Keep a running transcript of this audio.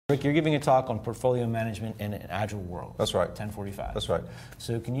Rick, you're giving a talk on portfolio management in an agile world. That's right. 10:45. That's right.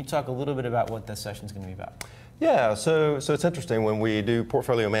 So can you talk a little bit about what this session is going to be about? Yeah, so it's interesting when we do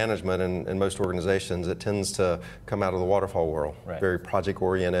portfolio management in most organizations, it tends to come out of the waterfall world, right. Very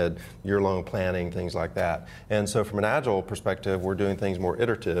project-oriented, year-long planning, things like that. And so from an agile perspective, we're doing things more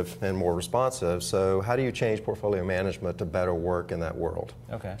iterative and more responsive. So how do you change portfolio management to better work in that world?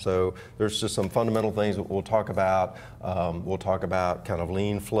 Okay. So there's just some fundamental things that we'll talk about. We'll talk about kind of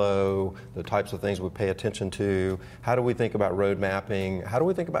lean flow, the types of things we pay attention to. How do we think about road mapping? How do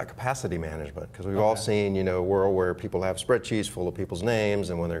we think about capacity management? Because we've all seen, a world where people have spreadsheets full of people's names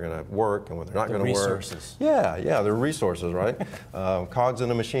and when they're going to work and when they're not going to work. Resources. Yeah, they're resources, right? Cogs in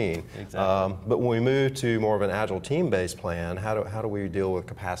a machine. Exactly. But when we move to more of an agile team-based plan, how do we deal with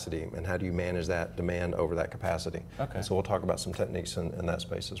capacity and how do you manage that demand over that capacity? Okay. And so we'll talk about some techniques in that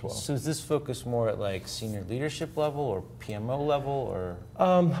space as well. So is this focused more at like senior leadership level or PMO level or?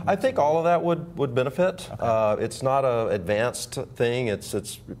 I think all of that would benefit. Okay. It's not an advanced thing.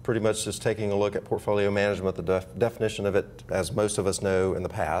 It's pretty much just taking a look at portfolio management, the definition of it as most of us know in the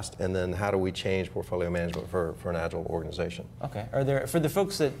past, and then how do we change portfolio management for an agile organization. Okay. Are there, for the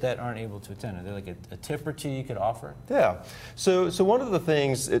folks that aren't able to attend, are there like a tip or two you could offer? Yeah. So one of the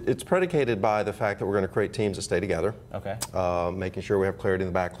things, it's predicated by the fact that we're going to create teams that stay together. Okay. Making sure we have clarity in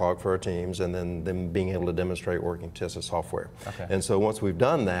the backlog for our teams and then them being able to demonstrate working tested software. Okay. And so once we've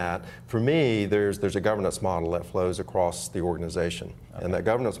done that, for me, there's a governance model that flows across the organization. Okay. And that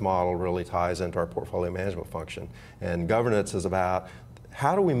governance model really ties into our portfolio management function. And governance is about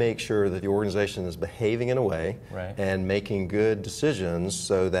how do we make sure that the organization is behaving in a way and making good decisions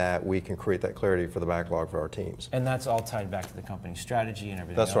so that we can create that clarity for the backlog for our teams. And that's all tied back to the company strategy and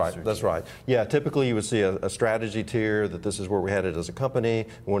everything That's else? Right, that's right. Yeah, typically you would see a strategy tier that this is where we're headed as a company.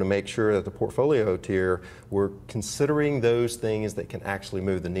 We want to make sure that the portfolio tier, we're considering those things that can actually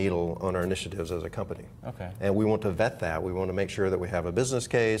move the needle on our initiatives as a company. Okay. And we want to vet that. We want to make sure that we have a business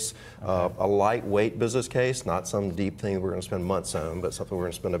case, a lightweight business case, not some deep thing that we're going to spend months on, but something we're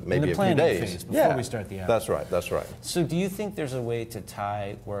going to spend maybe a few days. Phase before we start the app. That's right, that's right. So do you think there's a way to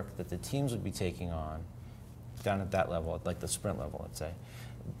tie work that the teams would be taking on down at that level, like the sprint level, let's say,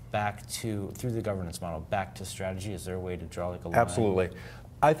 back to, through the governance model, back to strategy? Is there a way to draw like a line? Absolutely.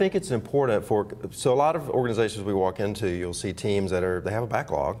 I think it's important so a lot of organizations we walk into, you'll see teams that they have a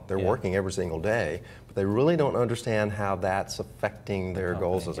backlog, they're working every single day, but they really don't understand how that's affecting their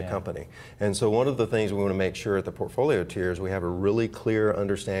goals as a company. And so one of the things we want to make sure at the portfolio tier is we have a really clear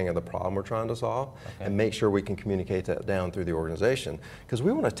understanding of the problem we're trying to solve and make sure we can communicate that down through the organization. Because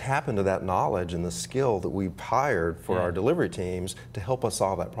we want to tap into that knowledge and the skill that we've hired for our delivery teams to help us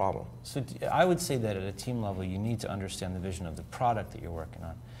solve that problem. So I would say that at a team level, you need to understand the vision of the product that you're working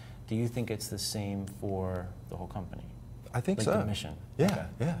on. Do you think it's the same for the whole company? I think like so. The mission? Yeah,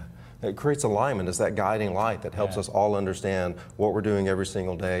 yeah. It creates alignment. It's that guiding light that helps us all understand what we're doing every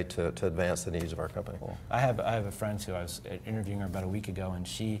single day to advance the needs of our company. Cool. I have a friend who I was interviewing her about a week ago, and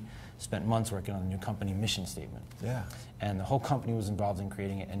she spent months working on the new company mission statement. Yeah. And the whole company was involved in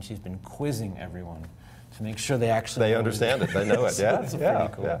creating it, and she's been quizzing everyone to make sure they actually understand it. They know it. So yeah, that's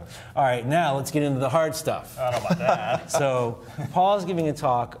pretty cool. Yeah. All right, now let's get into the hard stuff. I don't know about that. So Paul is giving a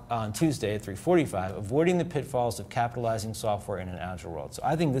talk on Tuesday at 3:45, avoiding the pitfalls of capitalizing software in an agile world. So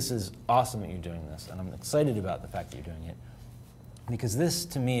I think this is awesome that you're doing this, and I'm excited about the fact that you're doing it, because this,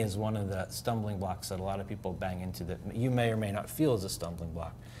 to me, is one of the stumbling blocks that a lot of people bang into that you may or may not feel as a stumbling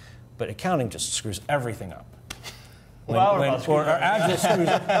block. But accounting just screws everything up. Or Agile screws,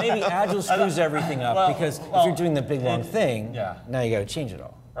 maybe Agile screws everything up because if you're doing the big long thing, now you got to change it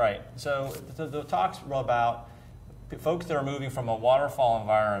all. Right. So the talk's about folks that are moving from a waterfall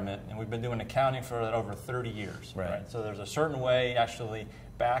environment, and we've been doing accounting for over 30 years. Right. So there's a certain way, actually,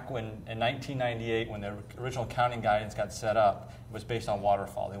 back when in 1998, when the original accounting guidance got set up, it was based on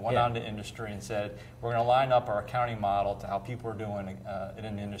waterfall. They went out into industry and said, we're going to line up our accounting model to how people are doing it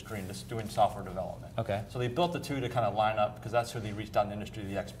in the industry and just doing software development. Okay. So they built the two to kind of line up because that's who they reached out in the industry,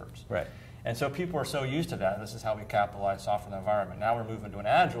 the experts. Right. And so people are so used to that. This is how we capitalize software in the environment. Now we're moving to an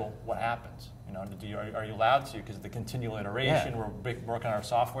agile. What happens? Are you allowed to? Because the continual iteration, we're working on our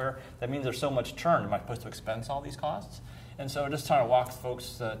software. That means there's so much churn. Am I supposed to expense all these costs? And so just trying to walk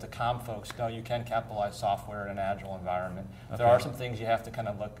folks, to calm folks, no, you can capitalize software in an agile environment. Okay. There are some things you have to kind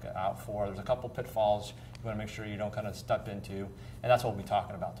of look out for. There's a couple pitfalls you want to make sure you don't kind of step into, and that's what we'll be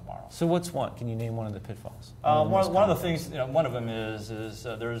talking about tomorrow. So what's one? Can you name one of the pitfalls? One of the things, one of them is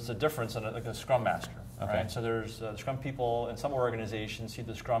there's a difference in like a Scrum Master. Okay. Right? So there's Scrum people in some organizations see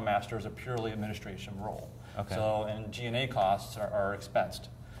the Scrum Master as a purely administration role. Okay. So and G&A costs are expensed.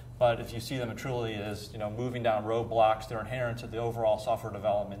 But if you see them truly as moving down roadblocks, they're inherent to the overall software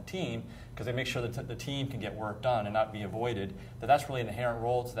development team because they make sure that the team can get work done and not be avoided. That's really an inherent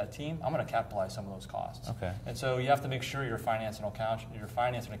role to that team. I'm going to capitalize some of those costs. Okay. And so you have to make sure your finance and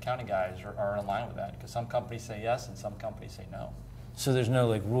accounting guys are in line with that because some companies say yes and some companies say no. So there's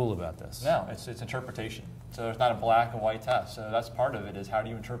no rule about this? No, it's interpretation. So there's not a black and white test. So that's part of it is how do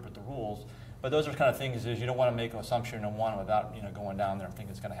you interpret the rules. But those are kind of things is you don't want to make an assumption on one without going down there and think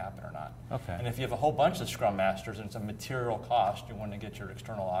it's going to happen or not. Okay. And if you have a whole bunch of Scrum Masters and it's a material cost, you want to get your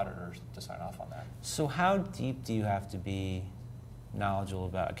external auditors to sign off on that. So how deep do you have to be knowledgeable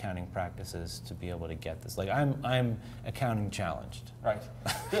about accounting practices to be able to get this? I'm accounting challenged. Right.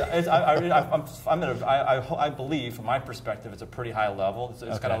 I believe, from my perspective, it's a pretty high level. It's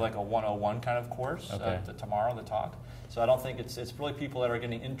kind of like a 101 kind of course tomorrow, the talk. So I don't think it's really people that are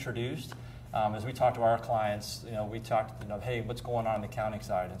getting introduced. As we talk to our clients, we talk, hey, what's going on the accounting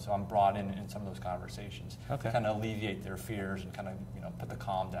side? And so I'm brought in some of those conversations to kind of alleviate their fears and kind of, put the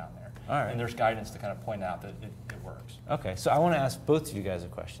calm down there. All right. And there's guidance to kind of point out that it works. Okay, so I want to ask both of you guys a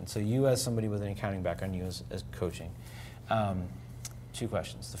question. So you as somebody with an accounting background, you as coaching. 2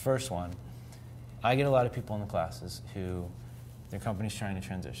 questions. The first one, I get a lot of people in the classes who their company's trying to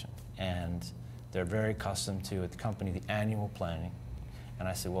transition and they're very accustomed to, at the company, the annual planning. And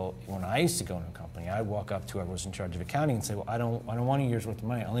I say, well, when I used to go into a company, I'd walk up to whoever was in charge of accounting and say, well, I don't want a year's worth of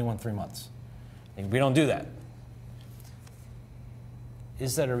money. I only want 3 months. And we don't do that.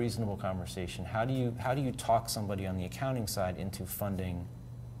 Is that a reasonable conversation? How do you talk somebody on the accounting side into funding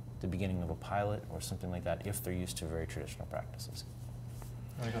the beginning of a pilot or something like that if they're used to very traditional practices?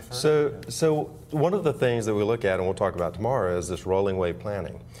 Want to go first? So one of the things that we look at, and we'll talk about tomorrow, is this rolling wave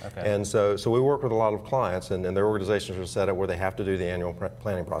planning. Okay. And so we work with a lot of clients, and their organizations are set up where they have to do the annual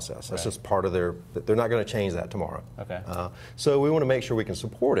planning process. That's just part of they're not going to change that tomorrow. Okay. So we want to make sure we can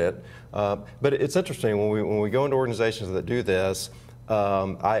support it. But it's interesting, when we go into organizations that do this,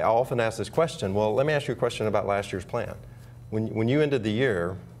 I often ask this question, well, let me ask you a question about last year's plan. When you ended the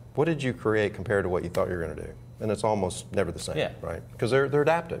year, what did you create compared to what you thought you were going to do? And it's almost never the same, right? Because they're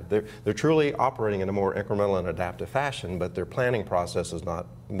adaptive. They're truly operating in a more incremental and adaptive fashion, but their planning process has not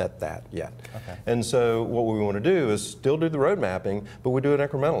met that yet. Okay. And so what we want to do is still do the road mapping, but we do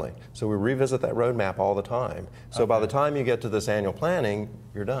it incrementally. So we revisit that roadmap all the time. So by the time you get to this annual planning,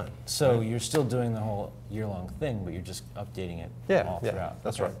 you're done. So you're still doing the whole year-long thing, but you're just updating it all throughout.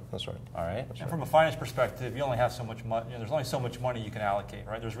 That's right. That's right. All right. And from a finance perspective, you only have so much money. There's only so much money you can allocate,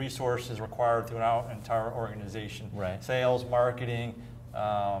 right? There's resources required throughout an entire organization. Right. Sales, marketing,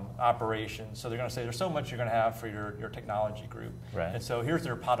 operations. So they're going to say there's so much you're going to have for your technology group. Right. And so here's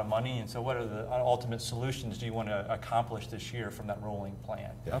their pot of money. And so what are the ultimate solutions do you want to accomplish this year from that rolling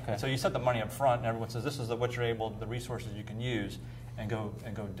plan? Yeah. Okay. And so you set the money up front, and everyone says this is what you're able, the resources you can use, and go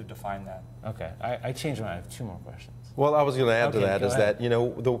to define that. Okay. I changed mine. I have 2 more questions. Well, I was going to add to Okay, that go is ahead.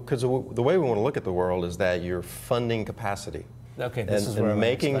 that, because the way we want to look at the world is that you're funding capacity. Okay, this is where and I'm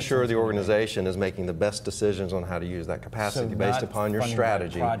making sure the expecting organization is making the best decisions on how to use that capacity So based not upon your funding by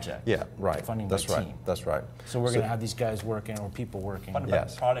strategy. project, Yeah, right. funding by That's right. team. That's right. So we're going to have these guys working or people working. Funded by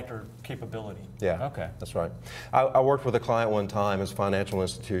product or capability. Yeah. Okay. That's right. I worked with a client one time as a financial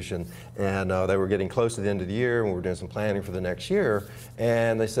institution, and they were getting close to the end of the year, and we were doing some planning for the next year,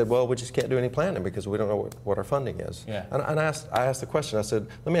 and they said, well, we just can't do any planning because we don't know what our funding is. Yeah. And I asked the question, I said,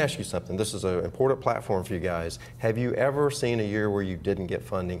 let me ask you something. This is an important platform for you guys. Have you ever seen a year where you didn't get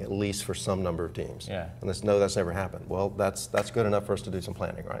funding, at least for some number of teams? Yeah. And they said, no, that's never happened. Well, that's good enough for us to do some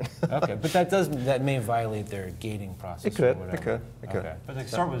planning, right? Okay, but that may violate their gating process. It could, or it whatever. could, it could. Okay.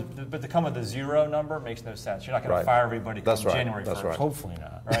 But to come with a 0 number makes no sense. You're not going Right. to fire everybody come That's right. January 1st. That's right. Hopefully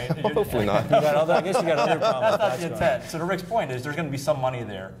not. Right? Hopefully not. I guess you got other problems. That's not the going on. intent. So to Rick's point is there's going to be some money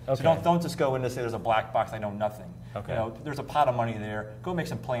there. Okay. So don't just go in and say there's a black box, I know nothing. Okay. There's a pot of money there. Go make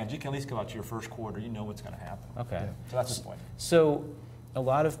some plans. You can at least go out to your first quarter. You know what's going to happen. Okay. So that's the point. So a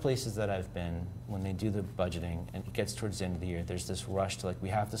lot of places that I've been, when they do the budgeting and it gets towards the end of the year, there's this rush to we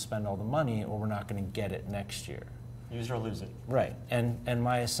have to spend all the money or we're not going to get it next year. Use it or lose it. Right. And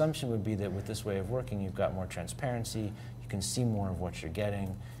my assumption would be that with this way of working, you've got more transparency, you can see more of what you're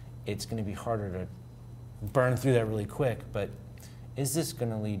getting. It's going to be harder to burn through that really quick, but is this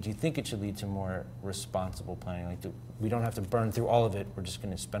going to lead, do you think it should lead to more responsible planning? We don't have to burn through all of it, we're just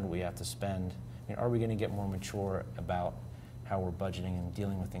going to spend what we have to spend. I mean, are we going to get more mature about how we're budgeting and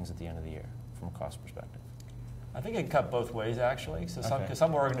dealing with things at the end of the year from a cost perspective? I think it can cut both ways, actually. So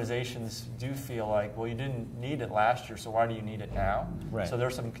some organizations do feel like, well, you didn't need it last year, so why do you need it now? Right. So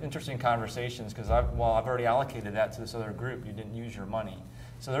there's some interesting conversations because I've already allocated that to this other group. You didn't use your money.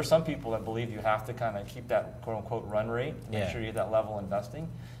 So there's some people that believe you have to kind of keep that quote unquote run rate to make Yeah. sure you get that level of investing.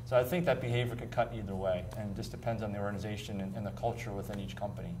 So I think that behavior could cut either way, and it just depends on the organization and the culture within each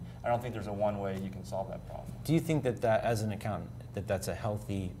company. I don't think there's a one way you can solve that problem. Do you think that, as an accountant, that's a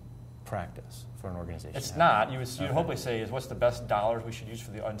healthy practice for an organization? It's to have? not. You'd hopefully say is what's the best dollars we should use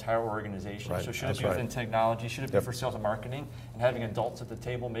for the entire organization. Right, So should it that's be within right. technology? Should it be Yep. for sales and marketing? And having adults at the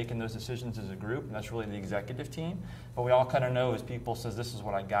table making those decisions as a group, and that's really the executive team. But we all kind of know as people says, this is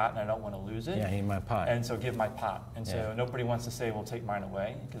what I got and I don't want to lose it. Yeah, I need my pot. And so give my pot. And so Yeah. nobody wants to say, well, take mine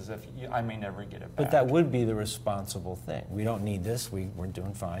away, because I may never get it back. But that would be the responsible thing. We don't need this. We're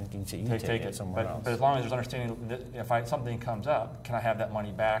doing fine. You can take it somewhere else. But as long as there's understanding that if something comes up, can I have that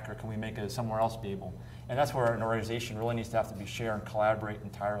money back, or can we make it somewhere else be able? And that's where an organization really needs to have to be share and collaborate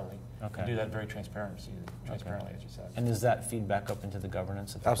entirely. Okay. And do that very transparently, as you said. And does that feed back up into the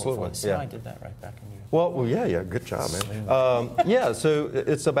governance of the Absolutely, portfolio? See, yeah. I did that right back in you. Well, yeah, good job, man. Yeah, so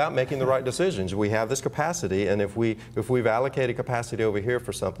it's about making the right decisions. We have this capacity, and if we've allocated capacity over here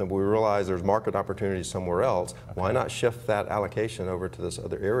for something, but we realize there's market opportunities somewhere else, why not shift that allocation over to this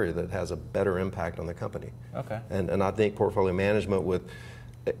other area that has a better impact on the company? Okay. And I think portfolio management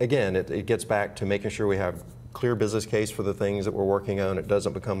again, it gets back to making sure we have clear business case for the things that we're working on. It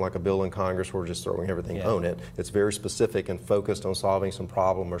doesn't become like a bill in Congress where we're just throwing everything on it. It's very specific and focused on solving some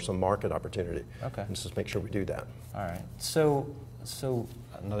problem or some market opportunity. Okay. And just make sure we do that. All right. So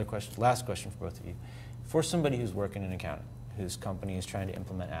another question, last question for both of you. For somebody who's working in accounting, whose company is trying to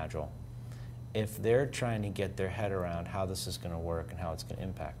implement Agile, if they're trying to get their head around how this is going to work and how it's going to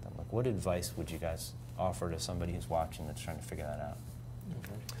impact them, like what advice would you guys offer to somebody who's watching that's trying to figure that out?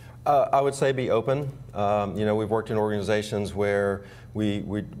 I would say be open. We've worked in organizations where we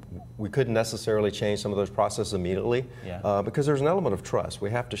couldn't necessarily change some of those processes immediately because there's an element of trust.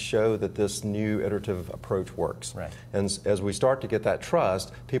 We have to show that this new iterative approach works. Right. And as we start to get that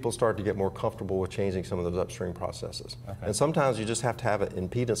trust, people start to get more comfortable with changing some of those upstream processes. Okay. And sometimes you just have to have an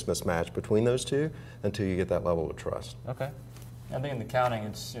impedance mismatch between those two until you get that level of trust. Okay. I think in accounting,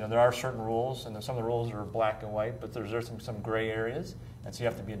 it's there are certain rules, and some of the rules are black and white, but there's some gray areas, and so you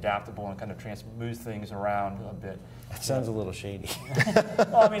have to be adaptable and kind of move things around a bit. That sounds a little shady.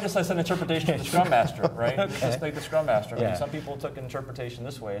 Well, I mean, just like an interpretation of the Scrum Master, right? Okay. Just like the Scrum Master. I Yeah. mean, some people took interpretation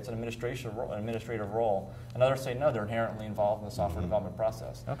this way. It's an administrative role. And others say, no, they're inherently involved in the software development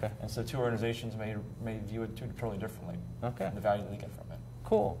process. Okay. And so two organizations may view it totally differently. Okay. And the value that they get from it.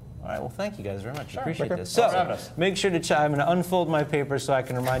 Cool. All right. Well, thank you guys very much. Sure. Appreciate Okay. this. Thanks for So, having us. make sure to I'm going to unfold my paper so I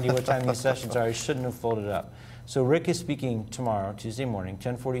can remind you what time these sessions are. I shouldn't have folded it up. So Rick is speaking tomorrow, Tuesday morning,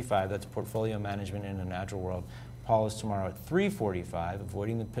 10:45. That's portfolio management in an agile world. Paul is tomorrow at 3:45,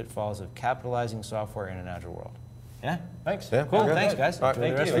 avoiding the pitfalls of capitalizing software in an agile world. Yeah. Thanks. Yeah. Cool. Okay. Thanks, guys. All right. Enjoy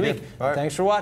the Thank rest you. of the Thank week. you. All right. Thanks for watching.